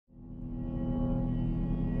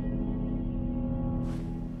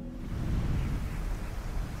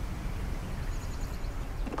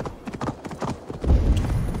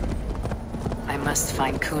Must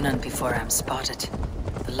find Coonan before I'm spotted.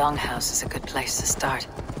 The Longhouse is a good place to start.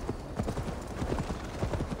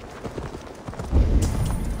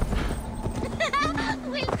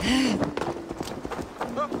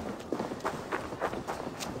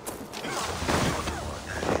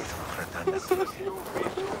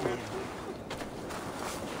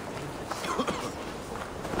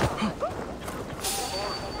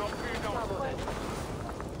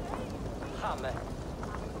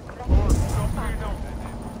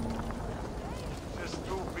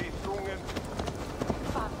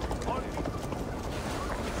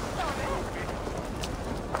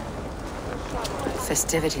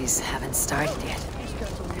 Festivities haven't started yet.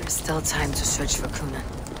 There's still time to search for Coonan.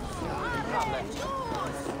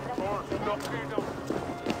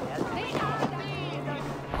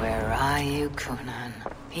 Where are you, Coonan?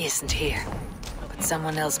 He isn't here, but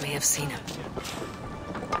someone else may have seen him.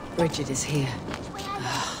 Bridget is here.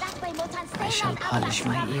 I shall polish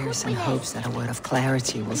my ears in hopes that a word of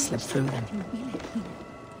clarity will slip through them.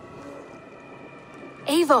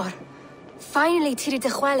 Eivor! Finally tiri de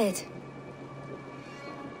chwaled.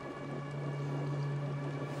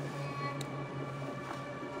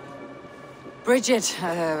 Bridget,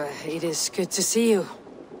 it is good to see you.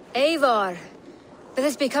 Eivor! What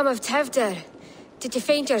has become of Tewdwr? Did you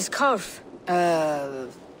faint your scarf?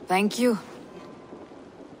 Thank you.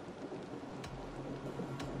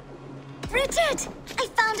 Bridget! I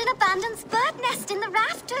found an abandoned bird nest in the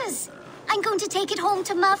rafters. I'm going to take it home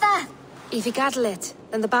to Mother. If you gather it,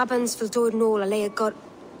 then the babans will do it all. I got.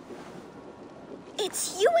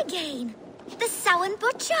 It's you again! The Sowan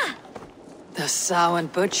Butcher! The Sowan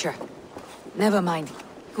Butcher. Never mind.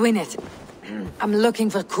 Gwyneth. I'm looking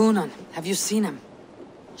for Coonan. Have you seen him?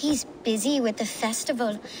 He's busy with the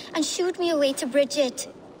festival and shooed me away to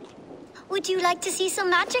Bridget. Would you like to see some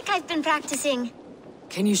magic I've been practicing?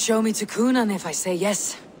 Can you show me to Coonan if I say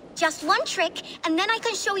yes? Just one trick, and then I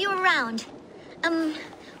can show you around.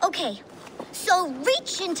 Okay. So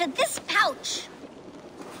reach into this pouch.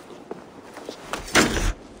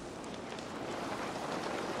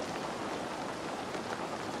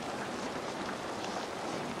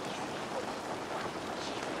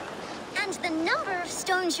 And the number of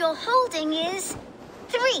stones you're holding is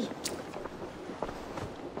 3.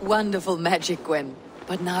 Wonderful magic, Gwen.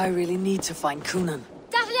 But now I really need to find Coonan.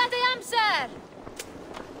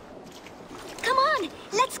 Come on,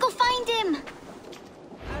 let's go find him.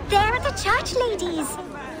 They're at the church, ladies.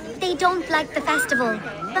 They don't like the festival,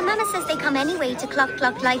 but Mama says they come anyway to cluck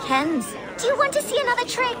cluck like hens. Do you want to see another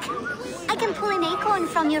trick? I can pull an acorn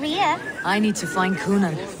from your ear. I need to find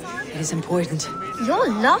Coonan. It is important. You're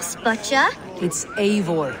lost, Butcher. It's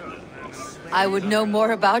Eivor. I would know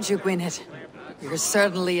more about you, Gwyneth. You're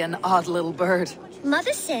certainly an odd little bird.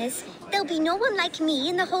 Mother says there'll be no one like me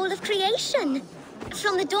in the whole of creation.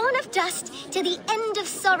 From the dawn of dust to the end of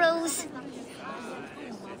sorrows.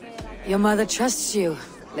 Your mother trusts you,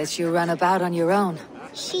 lets you run about on your own.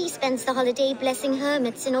 She spends the holiday blessing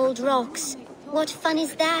hermits in old rocks. What fun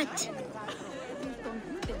is that?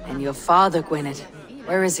 And your father, Gwyneth,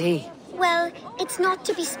 where is he? Well, it's not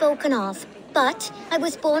to be spoken of, but I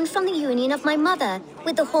was born from the union of my mother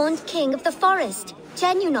with the horned king of the forest,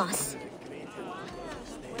 Genunos.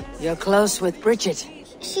 You're close with Bridget.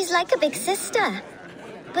 She's like a big sister.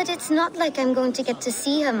 But it's not like I'm going to get to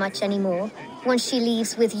see her much anymore once she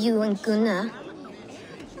leaves with you and Gunnar.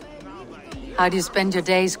 How do you spend your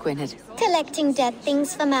days, Gwyneth? Collecting dead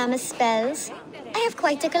things for Mama's spells. I have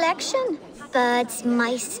quite a collection. Birds,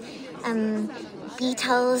 mice,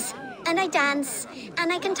 beetles, and I dance,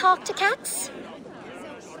 and I can talk to cats.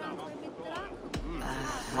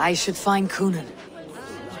 I should find Coonan.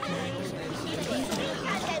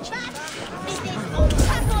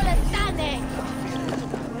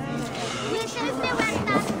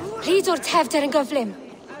 Rhyd o'r Tewdwr yn gyflym.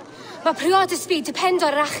 Mae priod ysbyd depend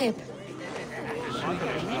o'r rachub.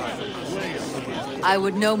 I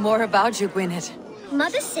would know more about you, Gwyneth.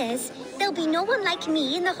 Mother says there'll be no one like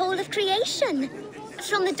me in the whole of creation.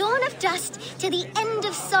 From the dawn of dust to the end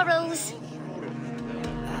of sorrows.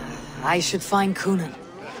 I should find Coonan.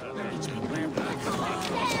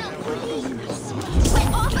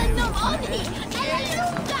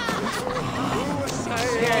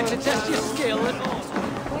 Yeah, to test your skill.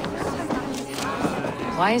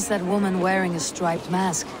 Why is that woman wearing a striped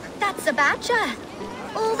mask? That's a badger.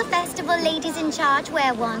 All the festival ladies in charge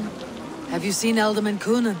wear one. Have you seen Alderman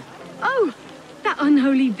Coonan? Oh, that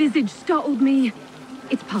unholy visage startled me.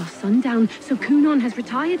 It's past sundown, so Coonan has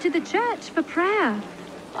retired to the church for prayer.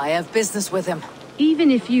 I have business with him.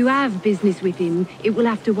 Even if you have business with him, it will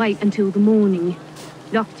have to wait until the morning.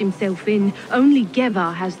 Locked himself in. Only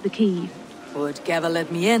Geva has the key. Would Geva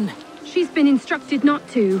let me in? She's been instructed not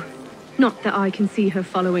to. Not that I can see her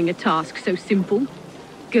following a task so simple.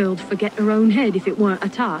 Girl'd forget her own head if it weren't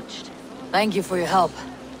attached. Thank you for your help.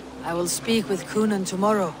 I will speak with Kunan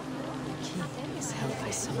tomorrow. The key is held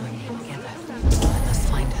by someone named Geva. I must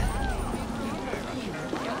find her.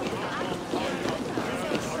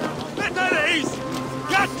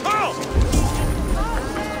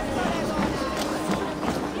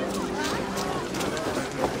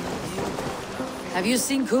 Have you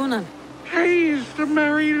seen Kunan? Hey, it's the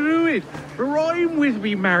Mary Lewin. Rhyme with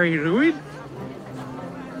me, Mary Lewin.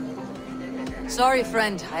 Sorry,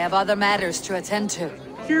 friend. I have other matters to attend to.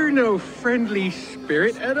 You're no friendly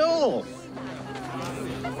spirit at all.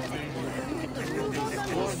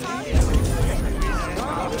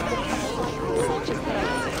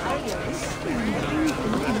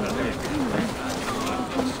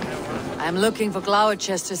 I'm looking for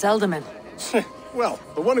Glowecestre's alderman. Well,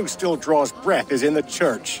 the one who still draws breath is in the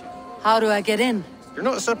church. How do I get in? You're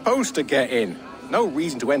not supposed to get in. No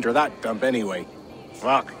reason to enter that dump anyway.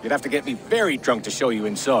 Fuck, you'd have to get me very drunk to show you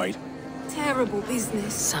inside. Terrible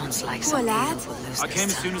business. Sounds like Poor some lad. evil will lose I this came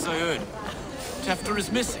as time. soon as I heard. Tewdwr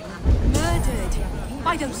is missing. Murdered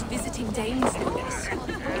by those visiting dames, no less.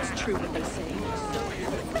 It's true what they say.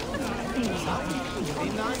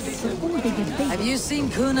 Have you seen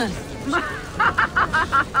Kunan?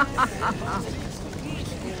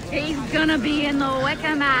 He's gonna be in the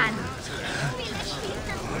Wicker Man.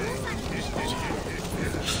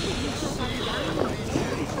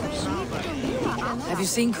 Have you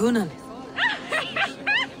seen Kunan?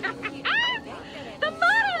 The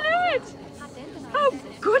man! Oh,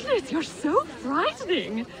 goodness, you're so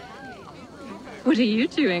frightening. What are you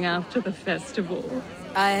doing after the festival?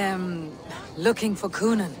 I am looking for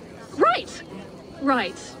Kunan.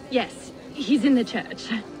 Right. Yes, he's in the church.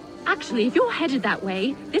 Actually, if you're headed that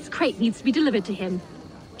way, this crate needs to be delivered to him.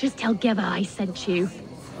 Just tell Geva I sent you.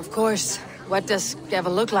 Of course. What does Geva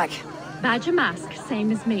look like? Badger mask,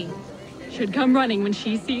 same as me. Should come running when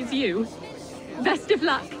she sees you. Best of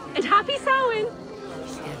luck, and happy Samhain!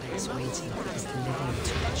 Geva is waiting as delivery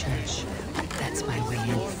to the church. That's my way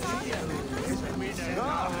in.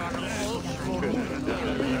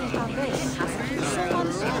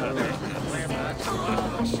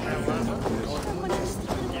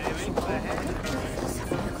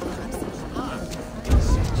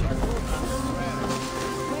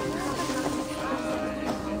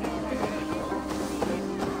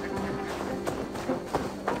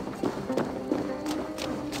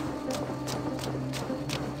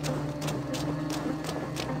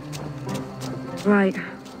 Right,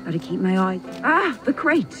 gotta keep my eye. Ah, the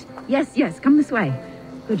crate! Yes, come this way.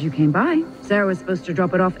 Good you came by. Sarah was supposed to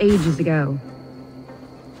drop it off ages ago.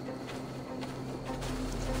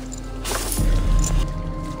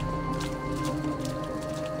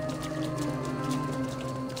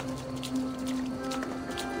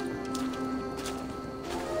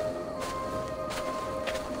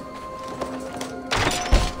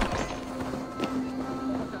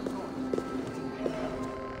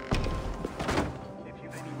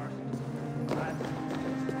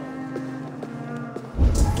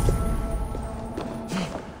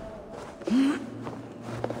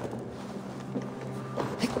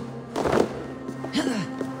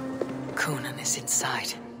 Kunan is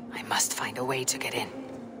inside. I must find a way to get in.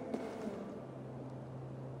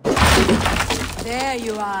 There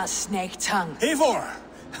you are, snake tongue. Eivor!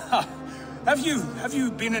 Have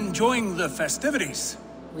you been enjoying the festivities?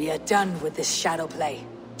 We are done with this shadow play.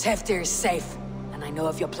 Tewdwr is safe, and I know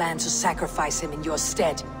of your plan to sacrifice him in your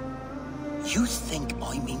stead. You think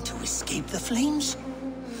I mean to escape the flames?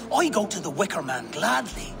 I go to the Wicker Man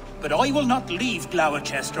gladly, but I will not leave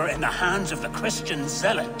Glowecestre in the hands of the Christian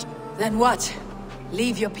zealot. Then what?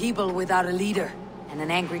 Leave your people without a leader, and an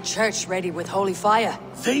angry church ready with holy fire.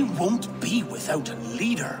 They won't be without a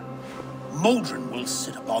leader. Modron will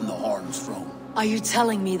sit upon the Horn's throne. Are you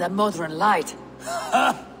telling me that Modron lied?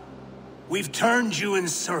 We've turned you in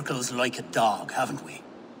circles like a dog, haven't we?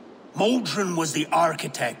 Modron was the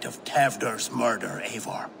architect of Tewdwr's murder,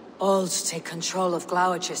 Eivor. All to take control of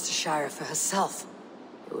Glowecestre for herself.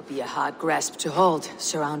 It would be a hard grasp to hold,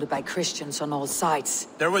 surrounded by Christians on all sides.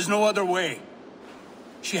 There was no other way.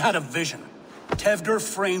 She had a vision. Tewdwr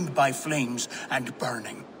framed by flames and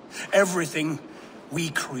burning. Everything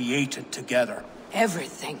we created together.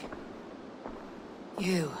 Everything.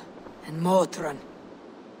 You and Modron.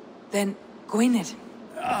 Then Gwynedd.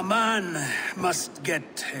 A man must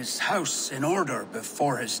get his house in order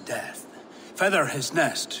before his death. Feather his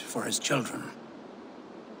nest for his children.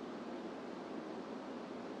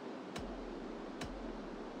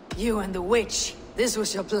 You and the witch. This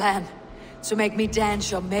was your plan. To make me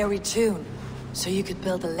dance your merry tune, so you could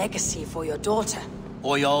build a legacy for your daughter.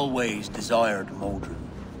 I always desired Modron.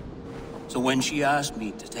 So when she asked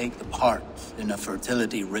me to take the part in a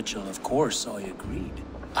fertility ritual, of course I agreed.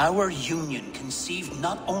 Our union conceived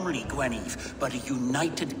not only Gweneve, but a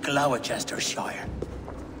united Glowecestreshire.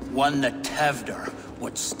 One that Tewdwr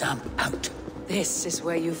would stamp out. This is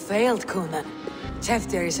where you failed, Conan.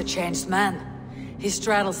 Tewdwr is a changed man. He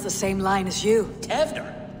straddles the same line as you.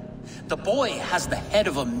 Tewdwr? The boy has the head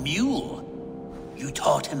of a mule. You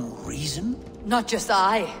taught him reason? Not just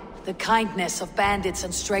I. The kindness of bandits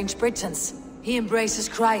and strange Britons. He embraces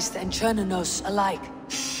Christ and Churnanos alike.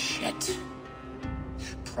 Shit.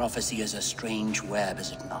 Prophecy is a strange web,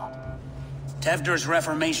 is it not? Tewdwr's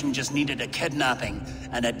reformation just needed a kidnapping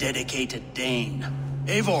and a dedicated Dane.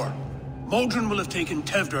 Eivor, Modron will have taken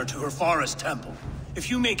Tewdwr to her forest temple.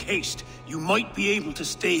 If you make haste, you might be able to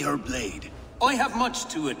stay her blade. I have much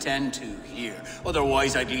to attend to here,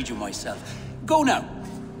 otherwise I'd lead you myself. Go now.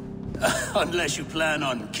 Unless you plan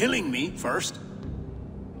on killing me first.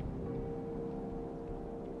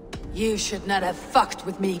 You should not have fucked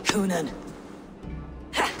with me, Conan.